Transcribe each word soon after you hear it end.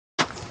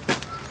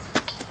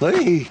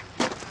Lahey,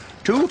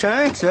 2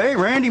 tanks, eh?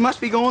 Randy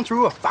must be going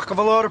through a fuck of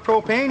a lot of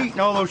propane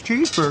eating all those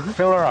cheeseburgers.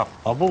 Fill her up,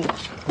 Bubbles.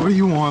 What do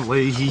you want,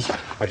 Lahey?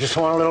 I just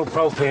want a little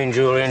propane,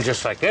 Julian,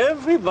 just like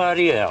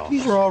everybody else.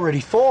 These are already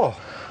full.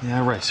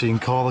 Yeah, right, so you can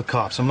call the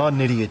cops. I'm not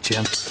an idiot,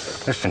 Jim.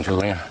 Listen,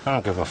 Julian, I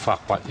don't give a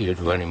fuck what you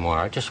do anymore.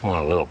 I just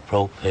want a little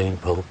propane.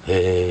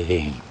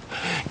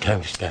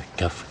 Time to start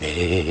the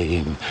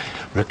flame.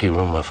 Ricky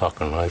ruined my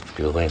fucking life,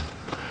 Julian.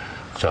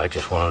 So I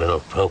just want a little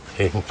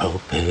propane.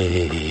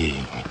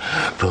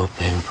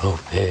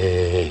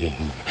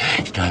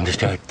 It's time to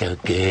start the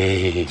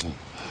game.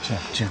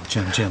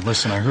 Jim,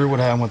 listen, I heard what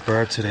happened with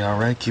Barb today, all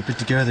right? Keep it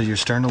together. You're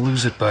starting to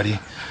lose it, buddy.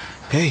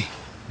 Hey,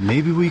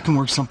 maybe we can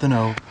work something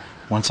out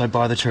once I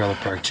buy the trailer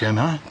park, Jim,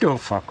 huh? Don't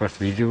fuck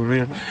with me,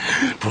 Julian.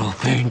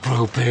 Propane.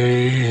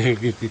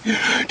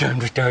 Time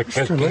to start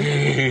the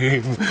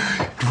game.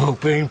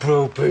 Propane.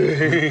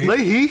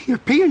 Lahey, you're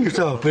peeing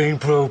yourself.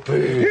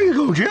 Propane. Here you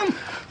go, Jim.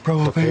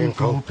 Propane.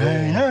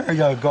 There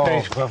you go.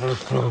 Thanks, Bubbles.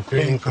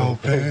 Propane.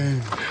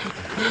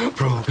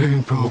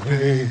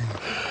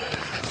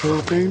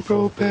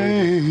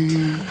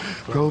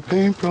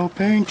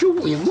 Propane.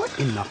 Julian, what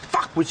in the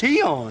fuck was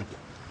he on?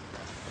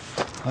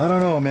 I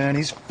don't know, man.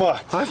 He's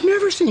fucked. I've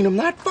never seen him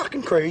that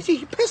fucking crazy.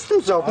 He pissed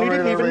himself and he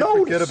didn't even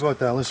notice. Forget about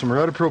that. Listen, we're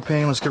out of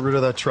propane. Let's get rid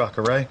of that truck,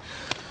 all right?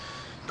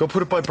 Go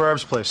put it by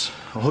Barb's place.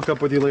 I'll hook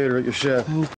up with you later at your shed.